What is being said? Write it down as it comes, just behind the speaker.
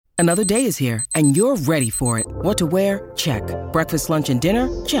Another day is here, and you're ready for it. What to wear? Check. Breakfast, lunch, and dinner?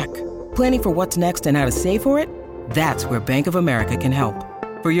 Check. Planning for what's next and how to save for it? That's where Bank of America can help.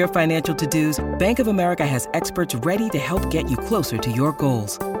 For your financial to-dos, Bank of America has experts ready to help get you closer to your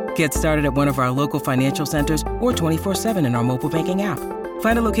goals. Get started at one of our local financial centers or 24/7 in our mobile banking app.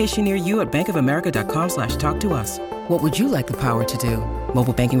 Find a location near you at bankofamerica.com/talktous. What would you like the power to do?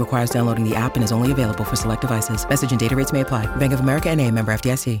 Mobile banking requires downloading the app and is only available for select devices. Message and data rates may apply. Bank of America N.A., member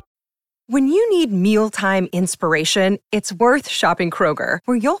FDIC. When you need mealtime inspiration, it's worth shopping Kroger,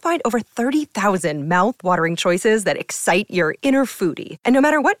 where you'll find over 30,000 mouth-watering choices that excite your inner foodie. And no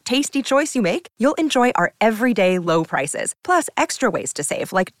matter what tasty choice you make, you'll enjoy our everyday low prices, plus extra ways to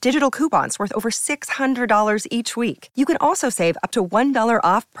save, like digital coupons worth over $600 each week. You can also save up to $1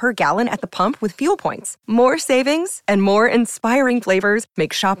 off per gallon at the pump with fuel points. More savings and more inspiring flavors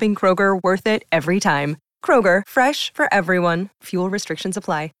make shopping Kroger worth it every time. Kroger, fresh for everyone. Fuel restrictions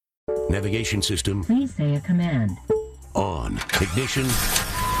apply. Navigation system. Please say a command. On. Ignition.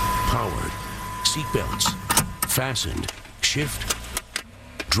 Powered. Seatbelts. Fastened. Shift.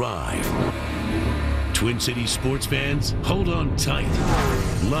 Drive. Twin Cities sports fans, hold on tight.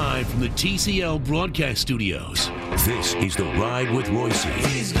 Live from the TCL broadcast studios, this is The Ride with Royce.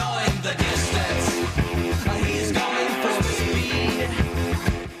 He's going the distance. He's going full speed.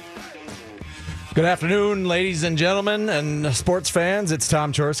 Good afternoon, ladies and gentlemen, and sports fans. It's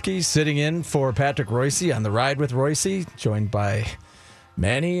Tom Chorsky sitting in for Patrick Royce on The Ride with Royce, joined by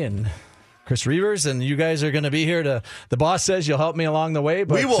Manny and Chris Reavers, and you guys are going to be here to. The boss says you'll help me along the way,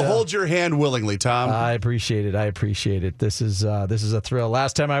 but we will hold your hand willingly, Tom. I appreciate it. This is a thrill.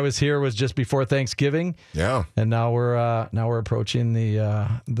 Last time I was here was just before Thanksgiving. Yeah, and now we're approaching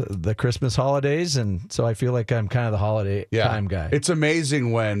the Christmas holidays, and so I feel like I'm kind of the holiday time guy. It's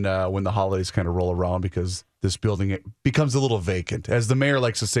amazing when the holidays kind of roll around because this building becomes a little vacant. As the mayor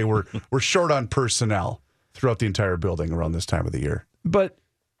likes to say, we're short on personnel throughout the entire building around this time of the year. But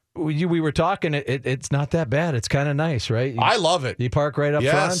we were talking. It's not that bad. It's kind of nice, right? I love it. You park right up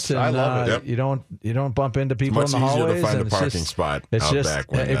front, and I love it. Yep. You don't bump into people it's in the much hallways. easier to find a parking spot out back.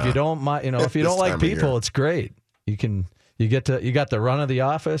 If you don't mind, if you don't like people, it's great. You got the run of the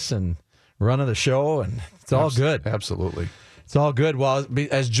office and run of the show, and it's all good. Absolutely. It's all good. Well,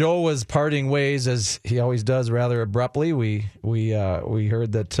 as Joe was parting ways, as he always does rather abruptly, we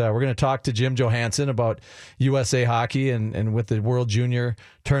heard that we're going to talk to Jim Johansson about USA Hockey and with the World Junior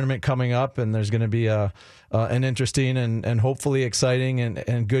Tournament coming up, and there's going to be an interesting and hopefully exciting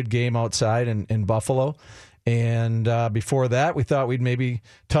and good game outside in Buffalo. And before that, we thought we'd maybe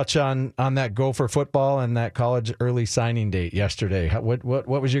touch on that Gopher football and that college early signing date yesterday. What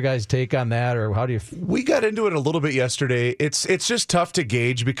was your guys' take on that, or how do you? We got into it a little bit yesterday. It's just tough to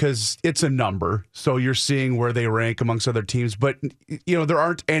gauge because it's a number, so you're seeing where they rank amongst other teams. But there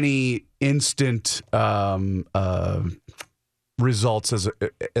aren't any instant results as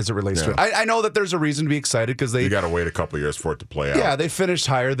it relates to it. I know that there's a reason to be excited because you got to wait a couple of years for it to play out. Yeah, they finished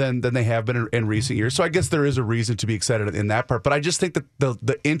higher than they have been in recent years, so I guess there is a reason to be excited in that part. But I just think that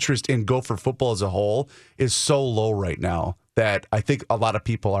the interest in Gopher football as a whole is so low right now that I think a lot of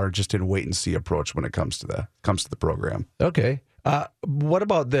people are just in wait and see approach when it comes to the program. Okay, what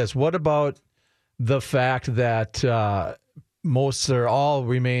about this? What about the fact that most or all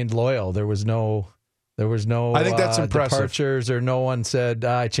remained loyal? There was no. I think that's impressive. Departures, or no one said,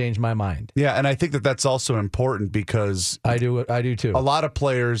 I changed my mind. Yeah, and I think that that's also important because I do too. A lot of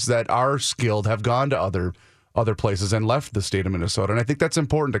players that are skilled have gone to other places and left the state of Minnesota, and I think that's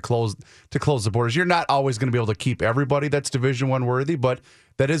important to close the borders. You're not always going to be able to keep everybody that's Division I worthy, but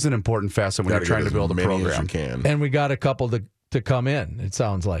that is an important facet when you're trying to build a program. And we got a couple to come in, it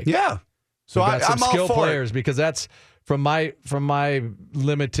sounds like. Yeah. So I'm all skill for players it. Because that's from my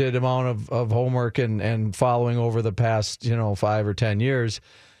limited amount of homework and following over the past 5 or 10 years,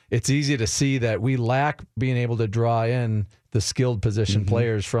 it's easy to see that we lack being able to draw in the skilled position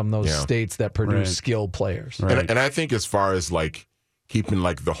players from those states that produce skilled players. Right. And I think as far as keeping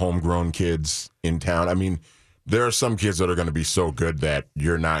the homegrown kids in town, I mean, there are some kids that are going to be so good that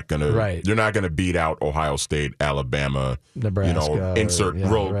you're not going to beat out Ohio State, Alabama, Nebraska.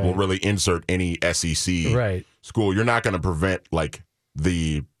 We'll really insert any SEC school. You're not going to prevent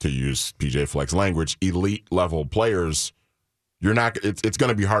to use PJ Fleck's language, elite level players. You're not. It's going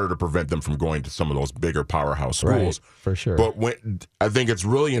to be harder to prevent them from going to some of those bigger powerhouse schools, for sure. But I think it's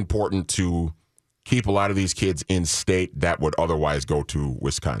really important to keep a lot of these kids in state that would otherwise go to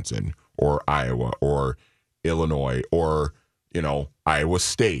Wisconsin or Iowa or Illinois or Iowa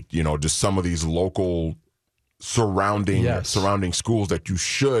State. Just some of these local surrounding schools that you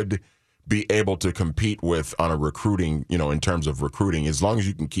should be able to compete with on a recruiting, in terms of recruiting. As long as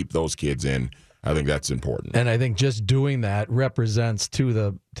you can keep those kids in, I think that's important. And I think just doing that represents to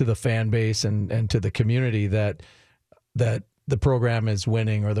the fan base and to the community that the program is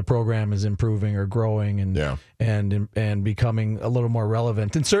winning or the program is improving or growing and becoming a little more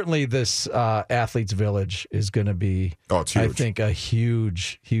relevant. And certainly this Athletes Village is going to be, it's huge. I think, a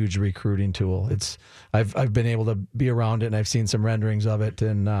huge recruiting tool. I've been able to be around it, and I've seen some renderings of it,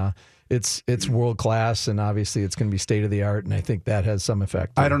 and it's world class, and obviously it's going to be state of the art, and I think that has some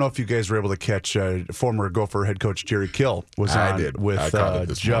effect. I don't know if you guys were able to catch former Gopher head coach Jerry Kill was on with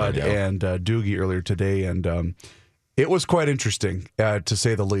Judd and Doogie earlier today, and it was quite interesting, to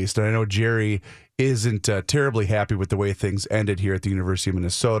say the least. And I know Jerry isn't terribly happy with the way things ended here at the University of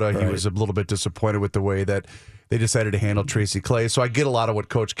Minnesota. Right. He was a little bit disappointed with the way that they decided to handle Tracy Clay. So I get a lot of what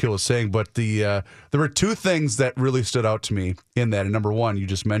Coach Kill is saying, but there were two things that really stood out to me in that. And number one, you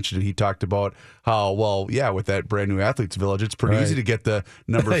just mentioned it. He talked about how, with that brand new Athletes Village, it's pretty easy to get the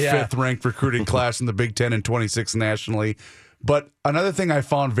number 5th ranked recruiting class in the Big Ten and 26th nationally. But another thing I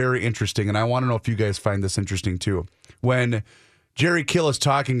found very interesting, and I want to know if you guys find this interesting too, when Jerry Kill is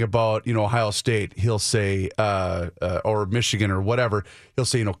talking about, Ohio State, he'll say, or Michigan or whatever, he'll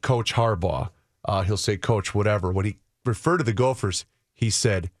say, Coach Harbaugh. He'll say Coach whatever. When he referred to the Gophers, he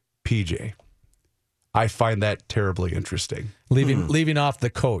said PJ. I find that terribly interesting. Leaving off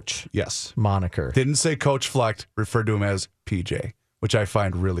the coach moniker. Didn't say Coach Fleck, referred to him as PJ, which I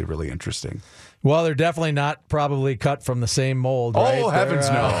find really, really interesting. Well, they're definitely not probably cut from the same mold, right? Oh, heavens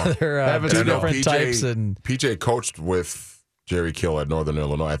no. They're two different types. And PJ coached with Jerry Kill at Northern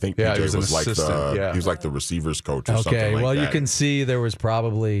Illinois. I think PJ was like he was like the receivers coach or something like that. Well, you can see there was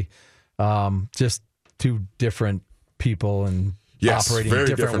probably just two different people and operating very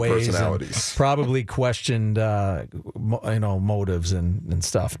different ways, personalities. Probably questioned, motives and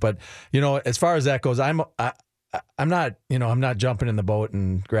stuff. But as far as that goes, I'm not, I'm not jumping in the boat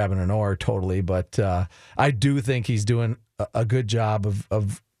and grabbing an oar totally, but I do think he's doing a good job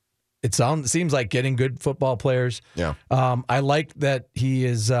of. It seems like getting good football players. Yeah. I like that he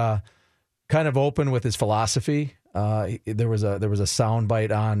is kind of open with his philosophy. There was a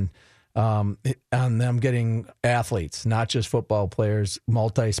soundbite on them getting athletes, not just football players,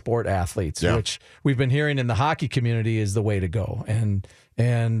 multi-sport athletes, which we've been hearing in the hockey community is the way to go. And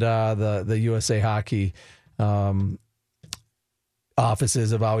the USA Hockey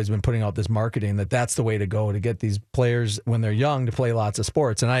offices have always been putting out this marketing that's the way to go, to get these players when they're young to play lots of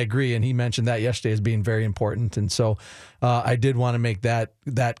sports. And I agree. And he mentioned that yesterday as being very important. And so I did want to make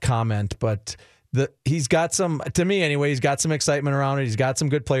that comment, but he's got some, to me anyway, he's got some excitement around it. He's got some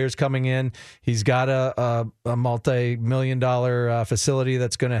good players coming in. He's got a multi-million-dollar facility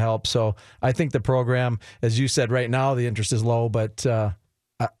that's going to help. So I think the program, as you said, right now the interest is low, but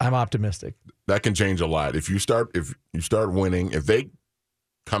I'm optimistic. That can change a lot. If you start winning, if they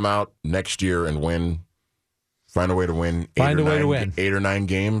come out next year and find a way to win 8 or 9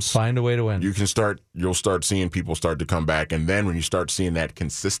 games. Find a way to win. You'll start seeing people start to come back. And then when you start seeing that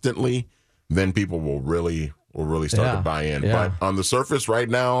consistently, then people will really start to buy in. Yeah. But on the surface right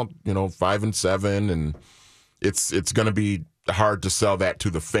now, 5-7, and it's going to be hard to sell that to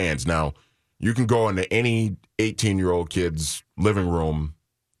the fans. Now, you can go into any 18-year-old kid's living room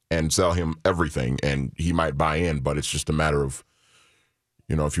and sell him everything, and he might buy in, but it's just a matter of,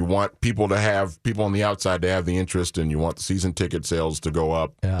 if you want people on the outside to have the interest, and you want the season ticket sales to go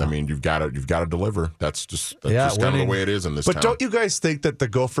up, I mean, you've got to deliver. That's just kind of the way it is in this town. But don't you guys think that the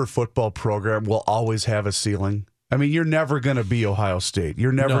Gopher football program will always have a ceiling? I mean, you're never going to be Ohio State.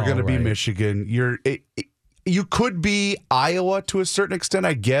 You're never going to be Michigan. You could be Iowa to a certain extent,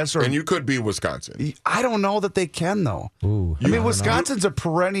 I guess. And you could be Wisconsin. I don't know that they can, though. Ooh, I mean, Wisconsin's a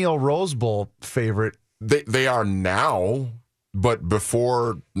perennial Rose Bowl favorite. They are now, but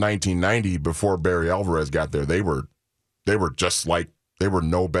before 1990, before Barry Alvarez got there, they were just like, they were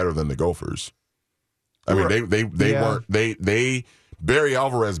no better than the Gophers. I mean, they weren't. Barry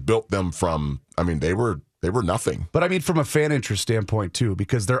Alvarez built them from, I mean, they were nothing. But I mean, from a fan interest standpoint, too,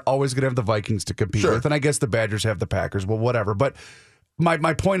 because they're always going to have the Vikings to compete with. And I guess the Badgers have the Packers. Well, whatever. But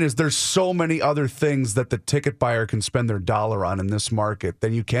my point is there's so many other things that the ticket buyer can spend their dollar on in this market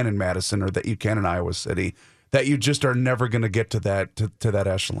than you can in Madison or that you can in Iowa City, that you just are never going to get to that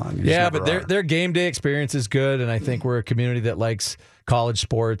echelon. But their game day experience is good. And I think we're a community that likes college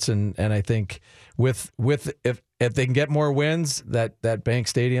sports. And I think if they can get more wins, that Bank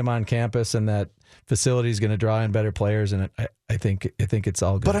Stadium on campus and that facility is going to draw in better players, and I think it's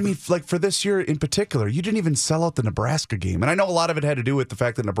all good. But I mean, like for this year in particular, you didn't even sell out the Nebraska game, and I know a lot of it had to do with the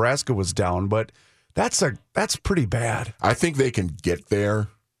fact that Nebraska was down, but that's pretty bad. I think they can get there,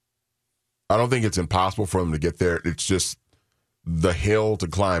 I don't think it's impossible for them to get there. It's just the hill to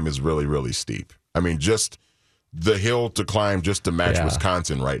climb is really, really steep. I mean, just the hill to climb just to match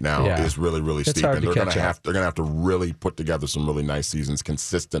Wisconsin right now is really, really steep. And they're gonna have to really put together some really nice seasons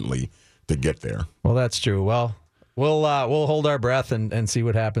consistently to get there. Well, that's true. Well, we'll hold our breath and see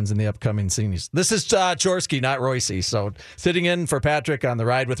what happens in the upcoming seasons. This is Chorsky, not Royce. So sitting in for Patrick on the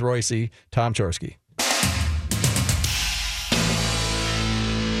Ride with Royce, Tom Chorsky.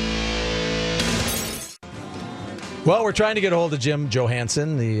 Well, we're trying to get a hold of Jim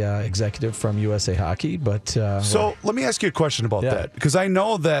Johansson, the executive from USA Hockey, but so let me ask you a question about that, because I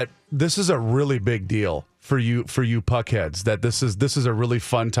know that this is a really big deal for you puckheads. That this is a really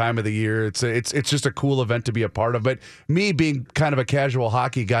fun time of the year. It's just a cool event to be a part of. But me being kind of a casual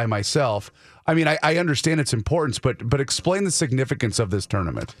hockey guy myself, I mean, I understand its importance, but explain the significance of this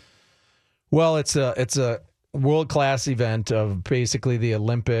tournament. Well, it's a world-class event of basically the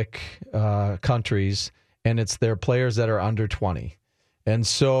Olympic countries. And it's their players that are under 20. And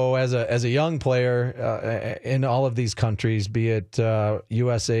so as a young player in all of these countries, be it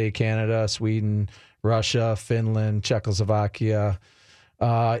USA, Canada, Sweden, Russia, Finland, Czechoslovakia,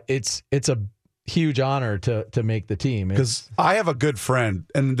 it's a huge honor to make the team. Because I have a good friend,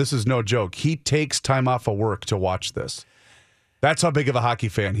 and this is no joke, he takes time off of work to watch this. That's how big of a hockey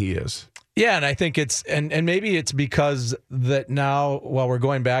fan he is. Yeah, and I think it's and maybe it's because that now, while we're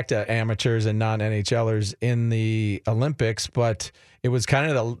going back to amateurs and non-NHLers in the Olympics, but it was kind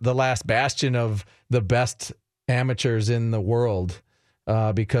of the last bastion of the best amateurs in the world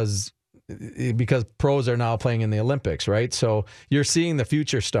because pros are now playing in the Olympics, right? So you're seeing the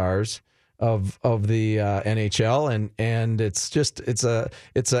future stars of the NHL, and it's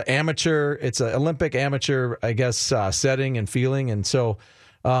an amateur, it's an Olympic amateur, I guess, setting and feeling, and so.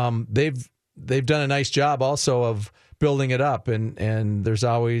 They've done a nice job also of building it up, and there's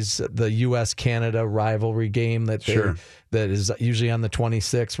always the U.S.-Canada rivalry game that is usually on the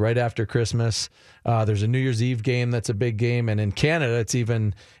 26th, right after Christmas. There's a New Year's Eve game that's a big game, and in Canada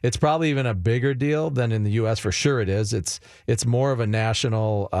it's probably even a bigger deal than in the U.S. For sure it is. It's more of a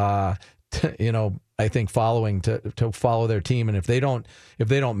national I think following to follow their team, and if they don't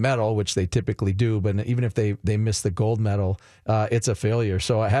medal, which they typically do, but even if they miss the gold medal, it's a failure.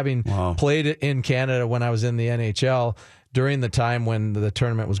 So having played in Canada when I was in the NHL during the time when the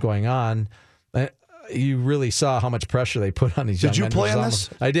tournament was going on, you really saw how much pressure they put on these young men. Did you play on this?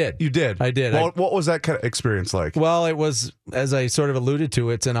 I did. You did? I did. Well, what was that kind of experience like? Well, it was, as I sort of alluded to,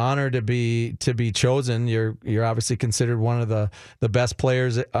 it's an honor to be chosen. You're obviously considered one of the best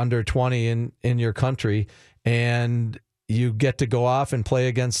players under 20 in your country, and you get to go off and play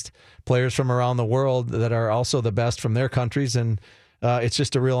against players from around the world that are also the best from their countries, and it's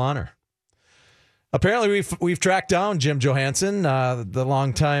just a real honor. Apparently, we've tracked down Jim Johansson, the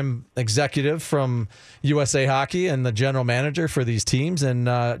longtime executive from USA Hockey and the general manager for these teams. And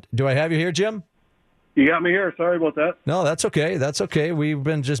do I have you here, Jim? You got me here. Sorry about that. No, that's okay. That's okay. We've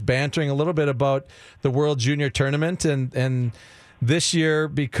been just bantering a little bit about the World Junior Tournament, and this year,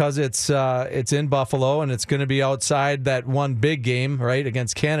 because it's in Buffalo and it's going to be outside that one big game, right,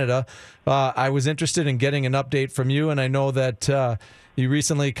 against Canada. I was interested in getting an update from you, and I know that. You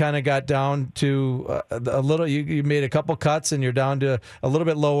recently kind of got down to a little. You made a couple cuts, and you're down to a little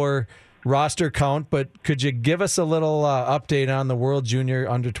bit lower roster count. But could you give us a little update on the World Junior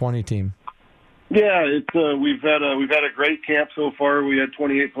Under 20 team? Yeah, we've had a great camp so far. We had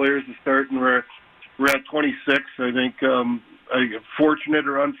 28 players to start, and we're at 26. I think fortunate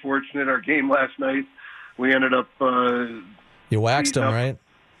or unfortunate, our game last night, we ended up. You waxed them, right?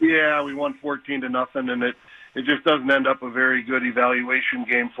 Yeah, we won 14-0, and it just doesn't end up a very good evaluation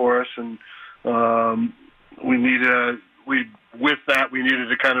game for us, and we needed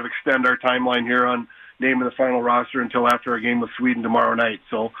to kind of extend our timeline here on naming the final roster until after our game with Sweden tomorrow night.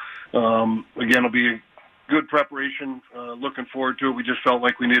 So again, it'll be a good preparation. Looking forward to it. We just felt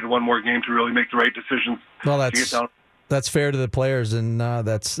like we needed one more game to really make the right decisions. Well, to get down. That's fair to the players, and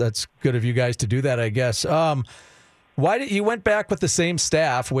that's good of you guys to do that, I guess. Why did you went back with the same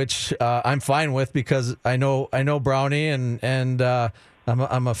staff, which I'm fine with because I know Brownie and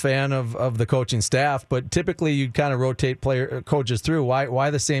I'm a fan of the coaching staff, but typically you kind of rotate coaches through. Why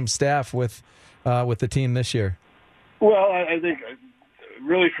the same staff with the team this year? Well, I think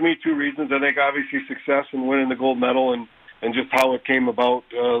really for me 2 reasons. I think obviously success and winning the gold medal and just how it came about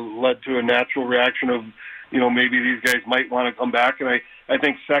led to a natural reaction of maybe these guys might want to come back, and I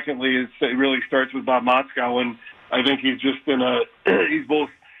think secondly it really starts with Bob Motzkow, and I think he's just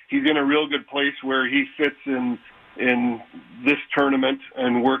he's in a real good place where he fits in in this tournament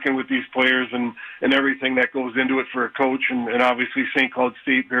and working with these players and everything that goes into it for a coach. And obviously St. Cloud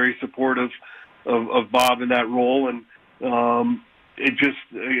State very supportive of Bob in that role. And it just,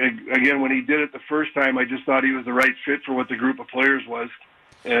 again, when he did it the first time, I just thought he was the right fit for what the group of players was.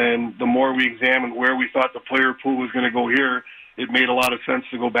 And the more we examined where we thought the player pool was going to go here, it made a lot of sense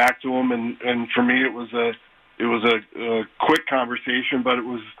to go back to him. And for me, it was a quick conversation, but it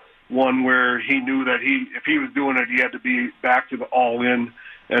was one where he knew that if he was doing it, he had to be back to the all-in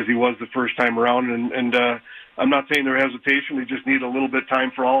as he was the first time around. And I'm not saying there hesitation. We just need a little bit of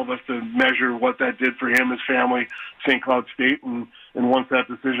time for all of us to measure what that did for him, his family, St. Cloud State. And once that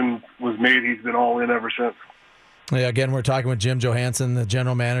decision was made, he's been all in ever since. Yeah, again, we're talking with Jim Johansson, the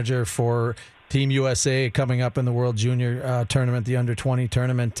general manager for Team USA, coming up in the World Junior Tournament, the Under-20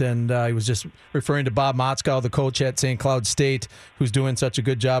 tournament. And he was just referring to Bob Motzkow, the coach at St. Cloud State, who's doing such a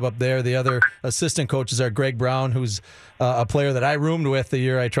good job up there. The other assistant coaches are Greg Brown, who's a player that I roomed with the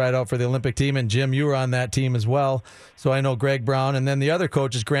year I tried out for the Olympic team. And Jim, you were on that team as well. So I know Greg Brown. And then the other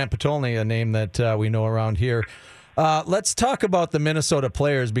coach is Grant Patolny, a name that we know around here. Let's talk about the Minnesota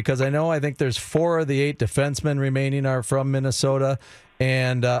players, because I think there's 4 of the 8 defensemen remaining are from Minnesota,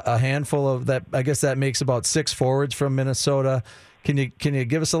 and a handful of that. I guess that makes about 6 forwards from Minnesota. Can you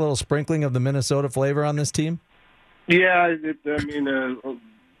give us a little sprinkling of the Minnesota flavor on this team? Yeah, this team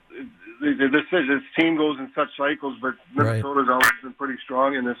goes in such cycles, but Minnesota's always been pretty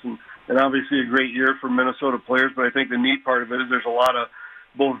strong in this, and obviously a great year for Minnesota players. But I think the neat part of it is there's a lot of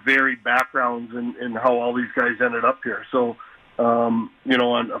both varied backgrounds in how all these guys ended up here. So, from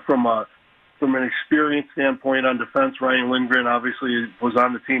an experience standpoint on defense, Ryan Lindgren obviously was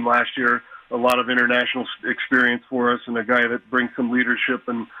on the team last year. A lot of international experience for us, and a guy that brings some leadership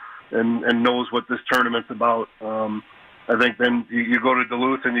and knows what this tournament's about. I think then you go to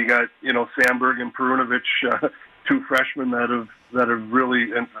Duluth and you got Sandberg and Perunovich, 2 freshmen that have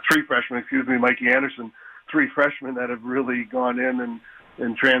really, and 3 freshmen, Mikey Anderson, 3 freshmen that have really gone in and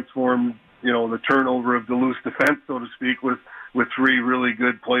transformed, the turnover of Duluth's defense, so to speak, with 3 really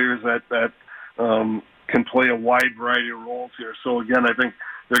good players that can play a wide variety of roles here. So again, I think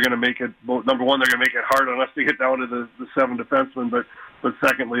they're going to make it. Number one, they're going to make it hard on us to get down to the 7 defensemen, but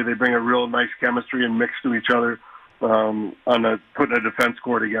secondly, they bring a real nice chemistry and mix to each other on putting a defense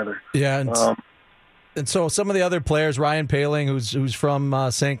core together. Yeah. And so some of the other players, Ryan Paling, who's from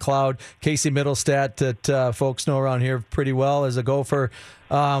St. Cloud, Casey Middlestat, that folks know around here pretty well as a Gopher.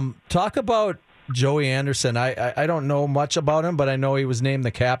 Talk about Joey Anderson. I don't know much about him, but I know he was named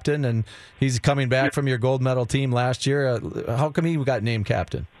the captain, and he's coming back from your gold medal team last year. How come he got named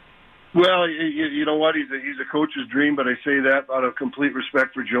captain? Well, you know what? He's a coach's dream, but I say that out of complete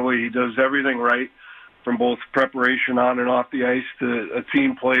respect for Joey. He does everything right, from both preparation on and off the ice to a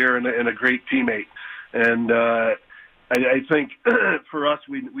team player and a great teammate. And I think for us,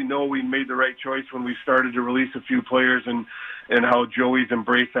 we know we made the right choice when we started to release a few players, and how Joey's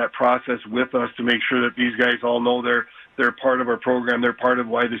embraced that process with us to make sure that these guys all know they're part of our program. They're part of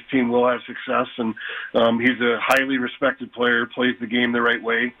why this team will have success. And he's a highly respected player, plays the game the right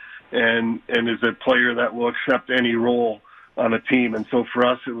way, and is a player that will accept any role on a team. And so for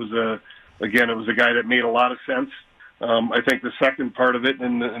us, it was a guy that made a lot of sense. I think the second part of it,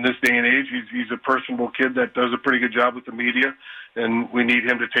 in this day and age, he's a personable kid that does a pretty good job with the media, and we need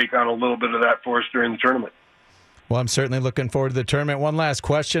him to take on a little bit of that for us during the tournament. Well, I'm certainly looking forward to the tournament. One last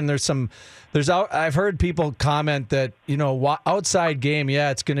question. I've heard people comment that, outside game,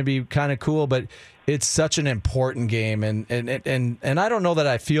 yeah, it's going to be kind of cool, but it's such an important game, and I don't know that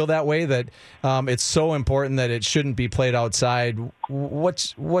I feel that way, that it's so important that it shouldn't be played outside.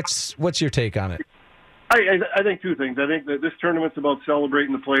 What's your take on it? I think 2 things. I think that this tournament's about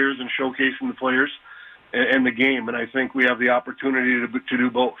celebrating the players and showcasing the players and the game, and I think we have the opportunity to do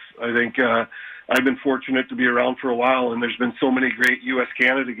both. I think I've been fortunate to be around for a while, and there's been so many great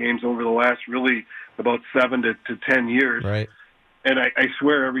U.S.-Canada games over the last really about 7 to 10 years. Right. And I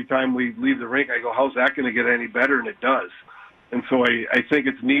swear every time we leave the rink, I go, how's that going to get any better? And it does. And so I think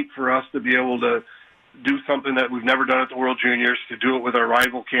it's neat for us to be able to do something that we've never done at the World Juniors, to do it with our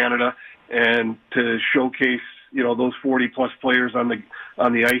rival Canada, and to showcase, those 40-plus players on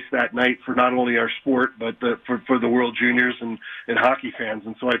the ice that night for not only our sport, but for the World Juniors and hockey fans.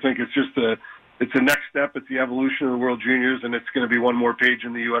 And so I think it's just it's a next step. It's the evolution of the World Juniors, and it's going to be one more page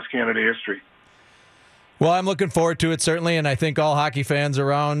in the U.S.-Canada history. Well, I'm looking forward to it, certainly, and I think all hockey fans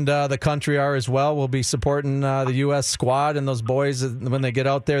around the country are as well. We'll be supporting the U.S. squad and those boys when they get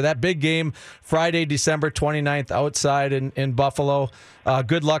out there. That big game, Friday, December 29th, outside in Buffalo.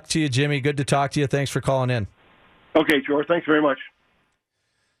 Good luck to you, Jimmy. Good to talk to you. Thanks for calling in. Okay, George. Thanks very much.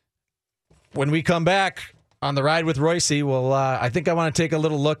 When we come back, On the ride with Royce, well, I think I want to take a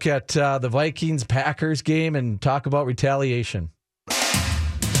little look at the Vikings-Packers game and talk about retaliation.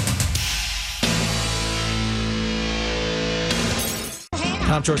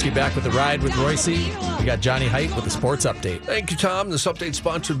 Tom Chorske back with the ride with Royce. We got Johnny Height with the sports update. Thank you, Tom. This update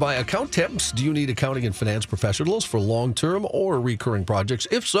sponsored by Account Temps. Do you need accounting and finance professionals for long-term or recurring projects?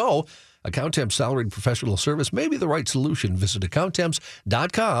 If so, Account Temps salaried professional service may be the right solution. Visit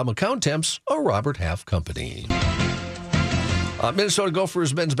accounttemps.com. Account Temps, a Robert Half company. Minnesota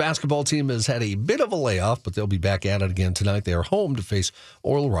Gophers men's basketball team has had a bit of a layoff, but they'll be back at it again tonight. They are home to face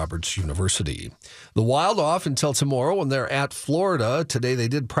Oral Roberts University. The Wild off until tomorrow when they're at Florida. Today they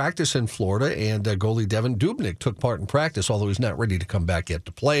did practice in Florida, and goalie Devin Dubnyk took part in practice, although he's not ready to come back yet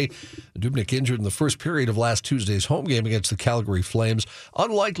to play. Dubnyk injured in the first period of last Tuesday's home game against the Calgary Flames.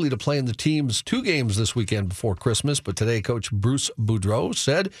 Unlikely to play in the team's 2 games this weekend before Christmas, but today Coach Bruce Boudreau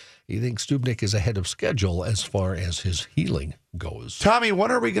said he thinks Dubnyk is ahead of schedule as far as his healing goes. Tommy, when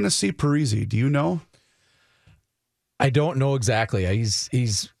are we going to see Parise? Do you know? I don't know exactly.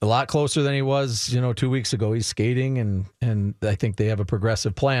 He's a lot closer than he was, 2 weeks ago. He's skating, and I think they have a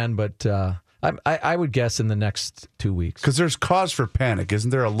progressive plan, but I would guess in the next 2 weeks. Because there's cause for panic, isn't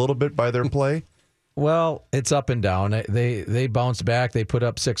there, a little bit by their play? Well, it's up and down. They bounced back. They put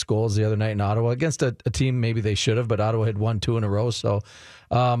up 6 goals the other night in Ottawa against a team maybe they should have, but Ottawa had won 2 in a row. So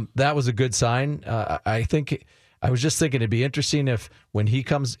that was a good sign. I was just thinking it'd be interesting if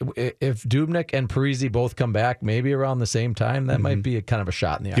Dubnyk and Parise both come back maybe around the same time. That might be a kind of a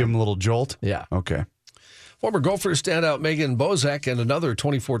shot in the arm. Give him a little jolt? Yeah. Okay. Former Gophers standout Megan Bozak and another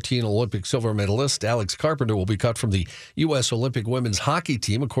 2014 Olympic silver medalist Alex Carpenter will be cut from the U.S. Olympic women's hockey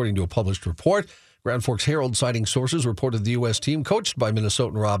team, according to a published report. Grand Forks Herald, citing sources, reported the U.S. team, coached by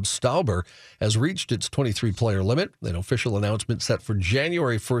Minnesotan Rob Stauber, has reached its 23-player limit. An official announcement set for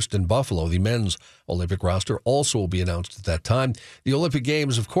January 1st in Buffalo. The men's Olympic roster also will be announced at that time. The Olympic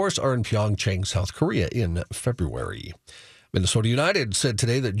Games, of course, are in Pyeongchang, South Korea in February. Minnesota United said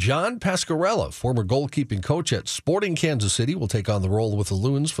today that John Pascarella, former goalkeeping coach at Sporting Kansas City, will take on the role with the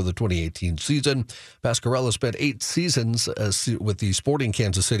Loons for the 2018 season. Pascarella spent 8 seasons with the Sporting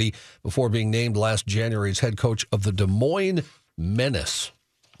Kansas City before being named last January's head coach of the Des Moines Menace.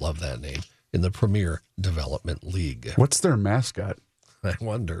 Love that name. In the Premier Development League. What's their mascot? I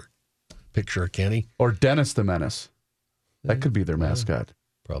wonder. Picture of Kenny. Or Dennis the Menace. That could be their mascot.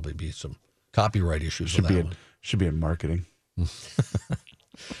 Probably be some copyright issues with that one. Should be in marketing.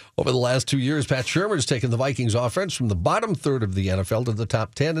 Over the last 2 years, Pat Shurmur's taken the Vikings offense from the bottom third of the NFL to the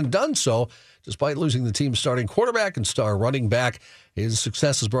top 10 and done so despite losing the team's starting quarterback and star running back. His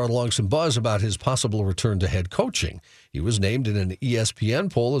success has brought along some buzz about his possible return to head coaching. He was named in an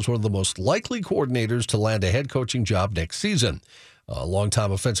ESPN poll as one of the most likely coordinators to land a head coaching job next season. A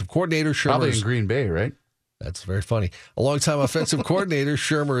longtime offensive coordinator, Shurmur. Probably in Green Bay, right? That's very funny. A longtime offensive coordinator,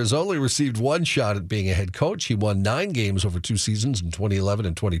 Shurmur has only received 1 shot at being a head coach. He won 9 games over 2 seasons in 2011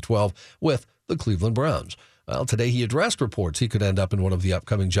 and 2012 with the Cleveland Browns. Well, today he addressed reports he could end up in one of the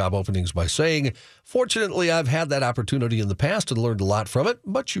upcoming job openings by saying, "Fortunately, I've had that opportunity in the past and learned a lot from it,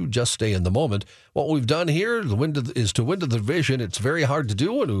 but you just stay in the moment. What we've done here is to win the division. It's very hard to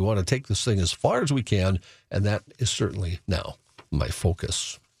do, and we want to take this thing as far as we can, and that is certainly now my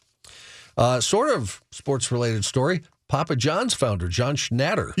focus." Sort of sports-related story. Papa John's founder, John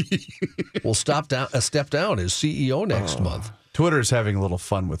Schnatter, will step down as CEO next month. Twitter's having a little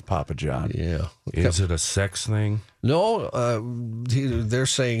fun with Papa John. Yeah. Is it a sex thing? No, they're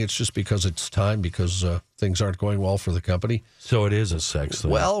saying it's just because it's time, because things aren't going well for the company. So it is a sex thing.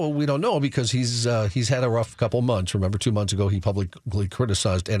 Well, we don't know because he's had a rough couple months. Remember, 2 months ago, he publicly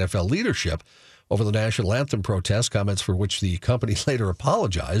criticized NFL leadership over the national anthem protest, comments for which the company later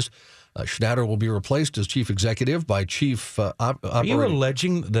apologized. Schnatter will be replaced as chief executive by chief operating. Are you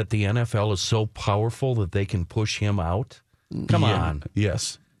alleging that the NFL is so powerful that they can push him out? Come on.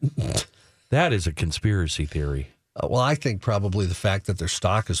 Yes. That is a conspiracy theory. Well, I think probably the fact that their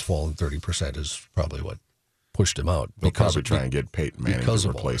stock has fallen 30% is probably what pushed him out. They'll probably try and get Peyton Manning to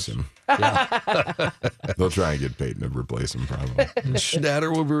replace him. Yeah. They'll try and get Peyton to replace him, probably. Schnatter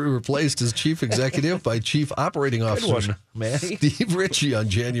will be replaced as chief executive by chief operating officer Steve Ritchie on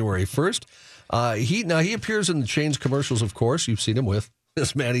January 1st. He appears in the Chains commercials, of course. You've seen him with,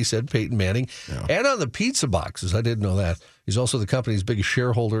 as Manny said, Peyton Manning. Yeah. And on the pizza boxes. I didn't know that. He's also the company's biggest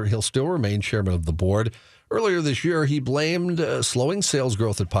shareholder. He'll still remain chairman of the board. Earlier this year, he blamed slowing sales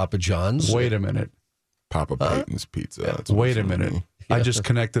growth at Papa John's. Wait a minute. Papa Peyton's Pizza. Wait a minute. Yeah. I just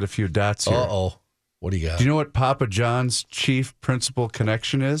connected a few dots here. Uh-oh. What do you got? Do you know what Papa John's chief principal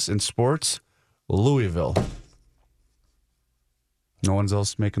connection is in sports? Louisville. No one's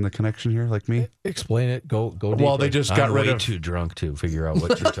else making the connection here like me? Explain it. Go deeper. Well, they just got rid of... too drunk to figure out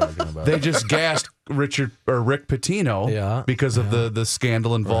what you're talking about. They just gassed Rick Pitino because of the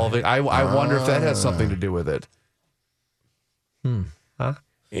scandal involving... Right. I wonder if that has something to do with it. Huh?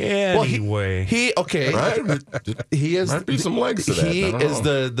 Anyway, he right? He is. Might be some legs to that. He is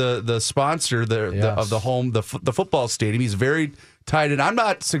the sponsor of the home the football stadium. He's very tied in. I'm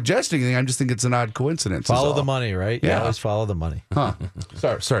not suggesting anything. I just think it's an odd coincidence. Follow the money, right? Yeah, always follow the money. Huh?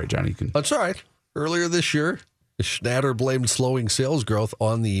 Sorry, Johnny. You can. That's all right. Earlier this year, Schnatter blamed slowing sales growth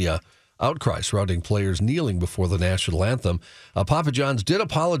on the outcry surrounding players kneeling before the national anthem. Papa John's did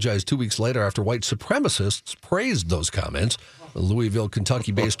apologize 2 weeks later after white supremacists praised those comments. The Louisville,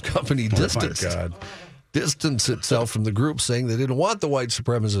 Kentucky-based company distanced itself from the group, saying they didn't want the white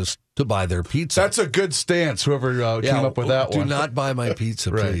supremacists to buy their pizza. That's a good stance, whoever came up with that one. Do not buy my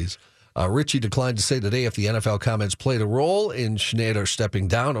pizza, please. Richie declined to say today if the NFL comments played a role in Schneider stepping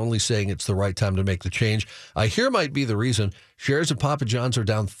down, only saying it's the right time to make the change. Here might be the reason. Shares of Papa John's are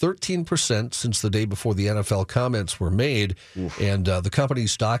down 13% since the day before the NFL comments were made, and the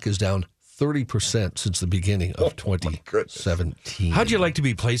company's stock is down 30% since the beginning of 2017. How'd you like to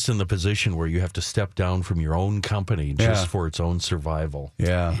be placed in the position where you have to step down from your own company just for its own survival?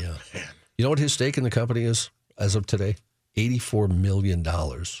 Yeah. You know what his stake in the company is as of today? $84 million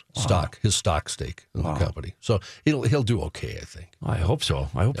stock, his stock stake in the company. So he'll do okay, I think. I hope so.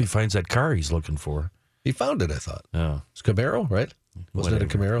 I hope he finds that car he's looking for. He found it, I thought. Yeah. It's Camaro, right? Wasn't it a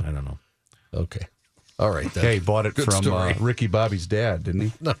Camaro? I don't know. Okay. All right. He bought it from Ricky Bobby's dad, didn't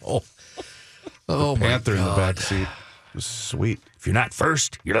he? No. Oh, Panther in the back seat. It was sweet. If you're not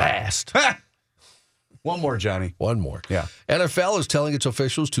first, you're last. One more, Johnny. One more. Yeah. NFL is telling its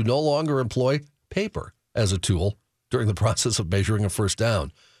officials to no longer employ paper as a tool during the process of measuring a first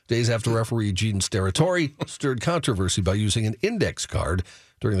down. Days after referee Gene Steratore stirred controversy by using an index card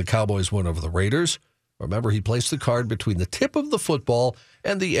during the Cowboys' win over the Raiders. Remember, he placed the card between the tip of the football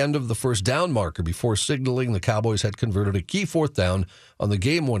and the end of the first down marker before signaling the Cowboys had converted a key fourth down on the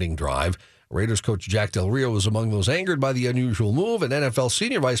game-winning drive. Raiders coach Jack Del Rio was among those angered by the unusual move, and NFL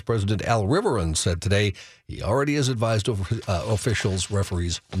Senior Vice President Al Riveron said today he already has advised officials,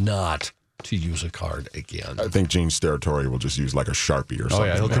 referees, not to use a card again. I think Gene Steratore will just use like a Sharpie or something. Oh,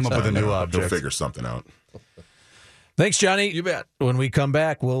 yeah, he'll come up with a new object. He'll figure something out. Thanks, Johnny. You bet. When we come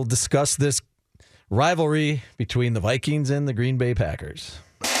back, we'll discuss this rivalry between the Vikings and the Green Bay Packers.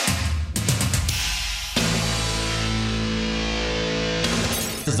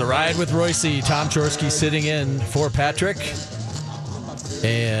 This is the Ride with Royce. Tom Chorske sitting in for Patrick.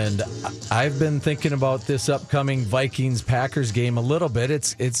 And I've been thinking about this upcoming Vikings-Packers game a little bit.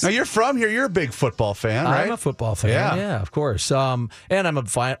 It's now you're from here. You're a big football fan, right? I'm a football fan. Yeah, of course. And I'm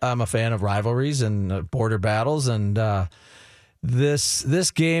a fan of rivalries and border battles. And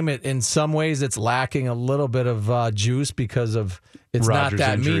this game, in some ways, it's lacking a little bit of juice because of it's Rodgers' not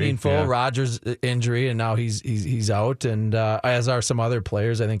that injury. meaningful. Yeah. Rodgers' injury, and now he's out, and as are some other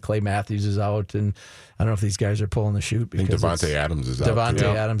players. I think Clay Matthews is out, and I don't know if these guys are pulling the chute because I think Devontae Adams is out.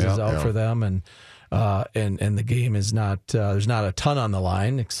 Devontae Adams is out for them, and the game is not. There's not a ton on the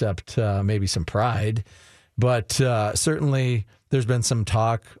line except maybe some pride, but certainly there's been some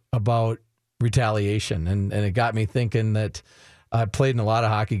talk about retaliation, and it got me thinking that I played in a lot of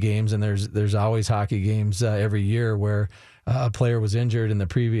hockey games, and there's always hockey games every year where a player was injured in the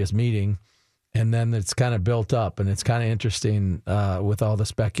previous meeting, and then it's kind of built up, and it's kind of interesting with all the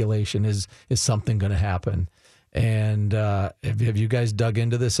speculation. Is something going to happen? And have you guys dug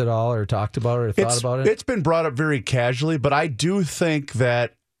into this at all, or talked about it, or thought about it? It's been brought up very casually, but I do think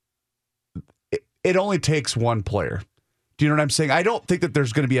that it only takes one player. Do you know what I'm saying? I don't think that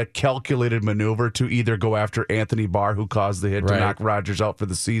there's going to be a calculated maneuver to either go after Anthony Barr, who caused the hit to knock Rodgers out for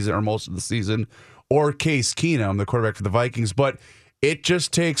the season or most of the season, or Case Keenum, the quarterback for the Vikings. But it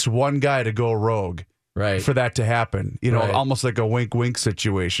just takes one guy to go rogue for that to happen. You know, almost like a wink-wink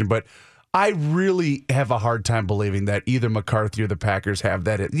situation. But I really have a hard time believing that either McCarthy or the Packers have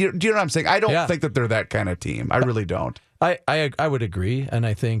that. Do you know what I'm saying? I don't think that they're that kind of team. I really don't. I would agree, and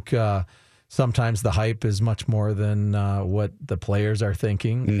I think sometimes the hype is much more than what the players are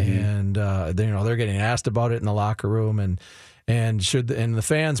thinking, and they're getting asked about it in the locker room, and the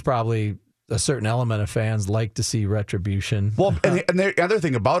fans probably. A certain element of fans like to see retribution. Well, and the other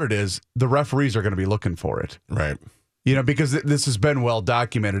thing about it is the referees are going to be looking for it. Right. You know, because this has been well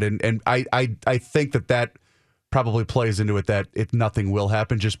documented, and I think that probably plays into it that if nothing will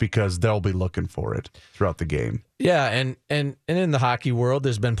happen just because they'll be looking for it throughout the game. Yeah, and in the hockey world,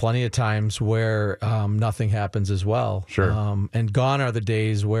 there's been plenty of times where nothing happens as well. Sure. And gone are the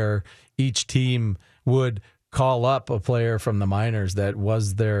days where each team would call up a player from the minors that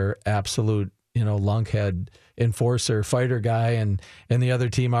was their absolute, lunkhead enforcer fighter guy, and the other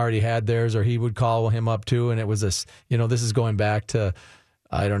team already had theirs, or he would call him up too, and it was this, this is going back to,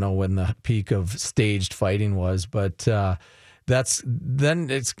 I don't know when the peak of staged fighting was, but then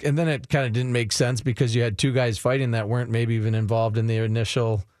it kind of didn't make sense because you had two guys fighting that weren't maybe even involved in the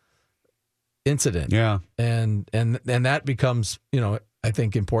initial incident. Yeah. And that becomes, I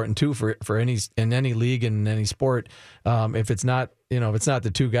think important too for in any league and in any sport. If it's not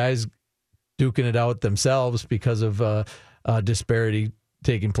the two guys duking it out themselves because of disparity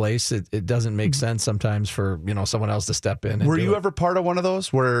taking place, it doesn't make sense sometimes for someone else to step in. Were you ever part of one of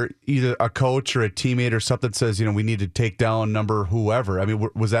those where either a coach or a teammate or something says, we need to take down number whoever? I mean,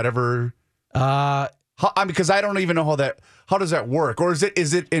 was that ever? Because I don't even know how does that work, or is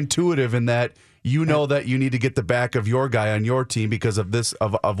it intuitive in that that you need to get the back of your guy on your team because of this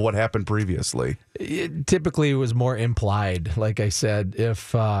of what happened previously? It typically was more implied. Like I said,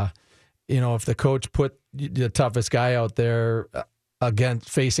 if the coach put the toughest guy out there against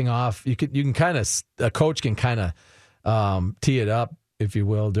facing off, a coach can kind of tee it up, if you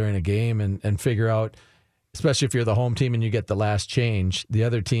will, during a game and figure out, especially if you're the home team and you get the last change, the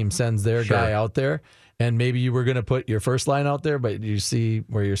other team sends their guy out there. And maybe you were going to put your first line out there, but you see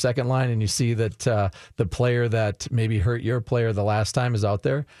where your second line, and you see that the player that maybe hurt your player the last time is out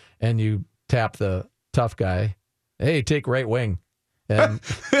there, and you tap the tough guy, hey, take right wing. And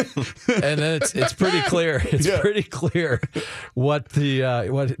then it's pretty clear. It's pretty clear what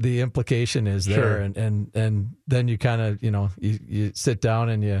the implication is there, Sure. and then you kind of you sit down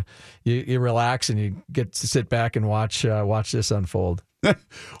and you relax and you get to sit back and watch this unfold.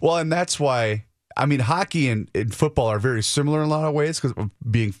 Well, and that's why. I mean, hockey and football are very similar in a lot of ways because of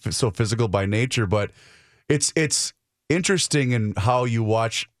being so physical by nature. But it's interesting in how you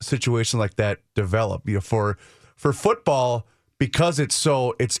watch situations like that develop. For football, because it's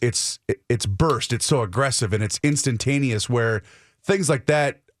burst, it's so aggressive and it's instantaneous. Where things like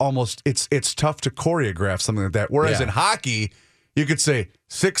that almost it's tough to choreograph something like that. Whereas in hockey, you could say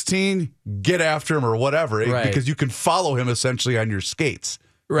 16, get after him or whatever, because you can follow him essentially on your skates.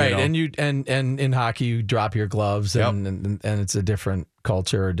 Right, and in hockey you drop your gloves, and it's a different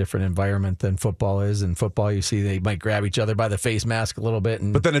culture, a different environment than football is. In football, you see they might grab each other by the face mask a little bit,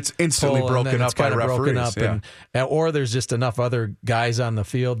 but then it's instantly broken up by referees. Or there's just enough other guys on the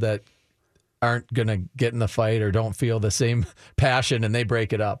field that aren't going to get in the fight or don't feel the same passion, and they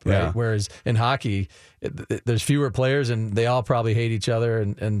break it up, right? Yeah. Whereas in hockey, there's fewer players, and they all probably hate each other,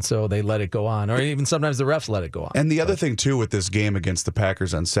 and so they let it go on. Or even sometimes the refs let it go on. And the other thing, too, with this game against the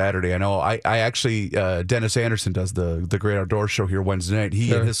Packers on Saturday, I know I actually, Dennis Anderson does the Great Outdoor Show here Wednesday night.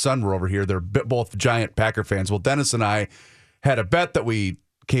 He and his son were over here. They're both giant Packer fans. Well, Dennis and I had a bet that we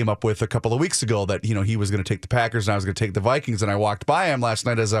came up with a couple of weeks ago that, he was going to take the Packers and I was going to take the Vikings. And I walked by him last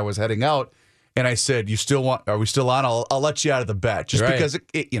night as I was heading out. And I said, are we still on? I'll let you out of the bet just because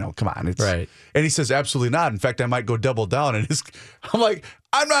come on. It's right. And he says, absolutely not. In fact, I might go double down. And I'm like,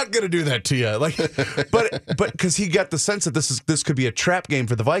 I'm not going to do that to you. Like, but because he got the sense that this could be a trap game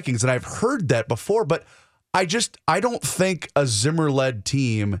for the Vikings. And I've heard that before, but I don't think a Zimmer-led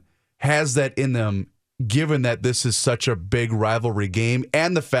team has that in them, given that this is such a big rivalry game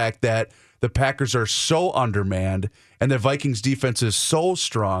and the fact that the Packers are so undermanned and the Vikings defense is so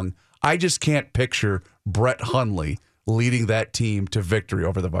strong. I just can't picture Brett Hundley leading that team to victory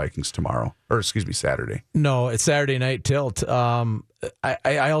over the Vikings Saturday. No, it's Saturday night tilt.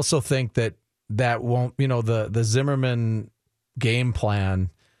 I also think that won't, the Zimmerman game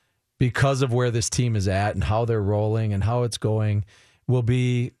plan, because of where this team is at and how they're rolling and how it's going, will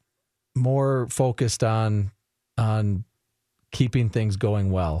be more focused on keeping things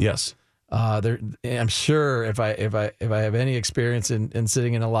going well. Yes. I'm sure if I have any experience in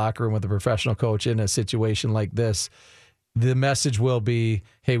sitting in a locker room with a professional coach in a situation like this, the message will be,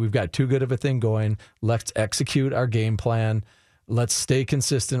 hey, we've got too good of a thing going. Let's execute our game plan. Let's stay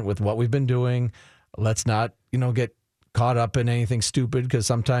consistent with what we've been doing. Let's not, get caught up in anything stupid, because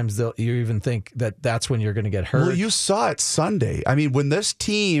sometimes you even think that's when you're going to get hurt. Well, you saw it Sunday. I mean, when this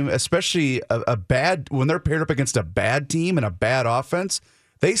team, especially when they're paired up against a bad team and a bad offense,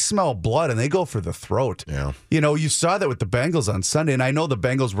 they smell blood and they go for the throat. Yeah. You saw that with the Bengals on Sunday, and I know the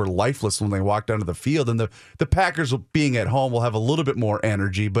Bengals were lifeless when they walked onto the field, and the Packers, being at home, will have a little bit more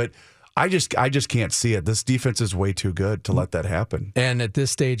energy, but I just can't see it. This defense is way too good to let that happen. And at this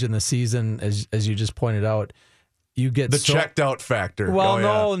stage in the season, as you just pointed out, you get the checked out factor. Well,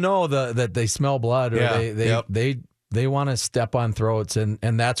 that they smell blood, or they want to step on throats, and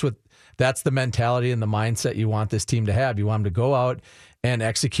that's the mentality and the mindset you want this team to have. You want them to go out and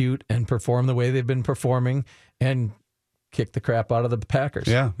execute and perform the way they've been performing and kick the crap out of the Packers.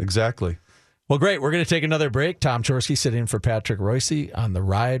 Yeah, exactly. Well, great. We're going to take another break. Tom Chorske sitting in for Patrick Royce on The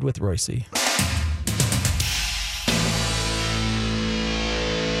Ride with Royce.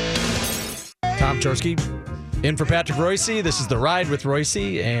 Tom Chorske in for Patrick Royce. This is The Ride with Royce,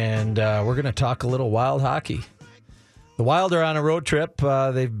 and we're going to talk a little Wild hockey. The Wild are on a road trip.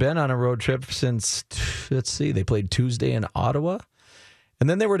 They've been on a road trip since, they played Tuesday in Ottawa. And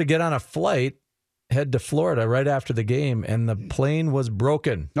then they were to get on a flight, head to Florida right after the game, and the plane was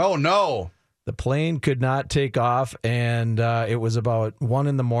broken. Oh, no. The plane could not take off, and it was about 1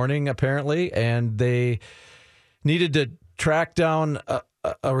 a.m, apparently, and they needed to track down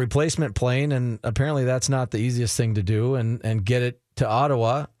a replacement plane, and apparently that's not the easiest thing to do, and get it to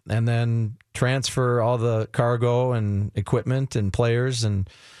Ottawa, and then transfer all the cargo and equipment and players, and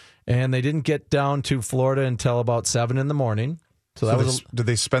they didn't get down to Florida until about 7 a.m. So did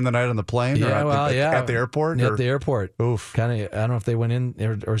they spend the night on the plane? Yeah, at the airport? At the airport. Oof. Kind of. I don't know if they went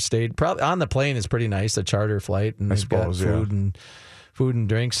in or stayed. Probably on the plane is pretty nice. A charter flight, and they've got food and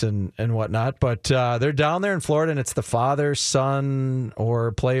drinks and whatnot. But they're down there in Florida, and it's the father, son,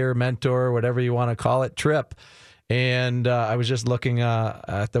 or player, mentor, whatever you want to call it, trip. And I was just looking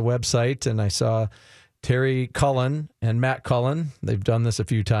at the website, and I saw Terry Cullen and Matt Cullen. They've done this a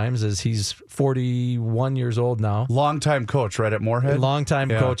few times, as he's 41 years old now. Longtime coach, right, at Moorhead? Longtime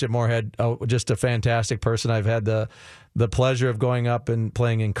coach at Moorhead. Oh, just a fantastic person. I've had the pleasure of going up and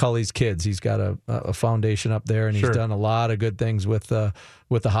playing in Cully's Kids. He's got a foundation up there, and he's done a lot of good things with the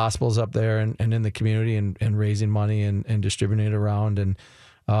hospitals up there and in the community, and raising money and distributing it around. And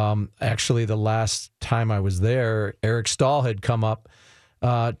actually, the last time I was there, Eric Stahl had come up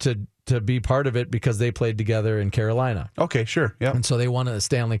to be part of it because they played together in Carolina. Okay, sure. Yeah. And so they won a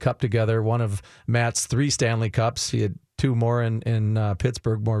Stanley Cup together, one of Matt's 3 Stanley Cups. He had 2 more in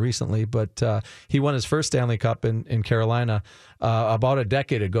Pittsburgh more recently, but he won his first Stanley Cup in Carolina about a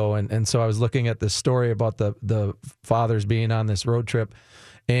decade ago. And so I was looking at this story about the fathers being on this road trip,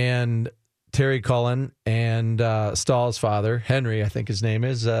 and Terry Cullen and Stahl's father, Henry, I think his name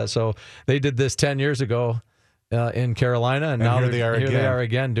is. So they did this 10 years ago in Carolina, and now here they are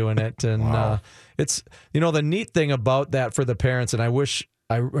again doing it. And wow. It's, the neat thing about that for the parents, and I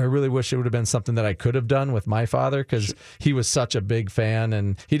really wish it would have been something that I could have done with my father, because he was such a big fan,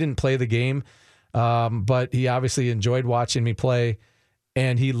 and he didn't play the game, but he obviously enjoyed watching me play,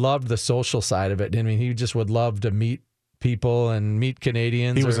 and he loved the social side of it. I mean, he just would love to meet people and meet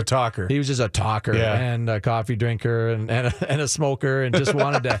Canadians. He was a talker. He was just a talker and a coffee drinker and a smoker, and just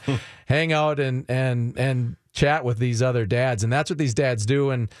wanted to hang out and chat with these other dads. And that's what these dads do.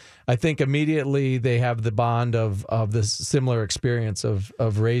 And I think immediately they have the bond of this similar experience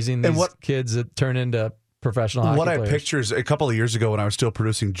of raising these kids that turn into professional hockey players. What I picture is a couple of years ago when I was still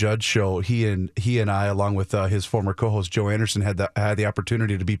producing Judd's show, he and I, along with his former co-host Joe Anderson, had the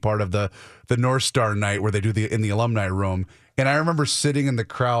opportunity to be part of the North Star night where they do in the alumni room. And I remember sitting in the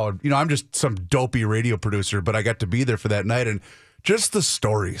crowd. I'm just some dopey radio producer, but I got to be there for that night, and just the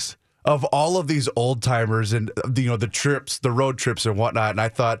stories of all of these old timers and the trips, the road trips and whatnot. And I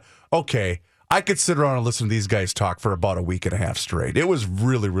thought, okay, I could sit around and listen to these guys talk for about a week and a half straight. It was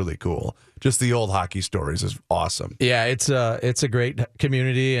really, really cool. Just the old hockey stories is awesome. Yeah, it's a great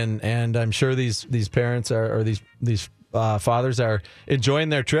community, and I'm sure these parents or these fathers are enjoying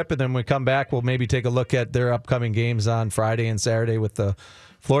their trip. And then when we come back, we'll maybe take a look at their upcoming games on Friday and Saturday with the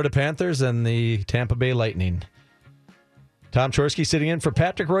Florida Panthers and the Tampa Bay Lightning. Tom Chorske sitting in for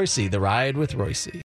Patrick Royce, The Ride with Royce.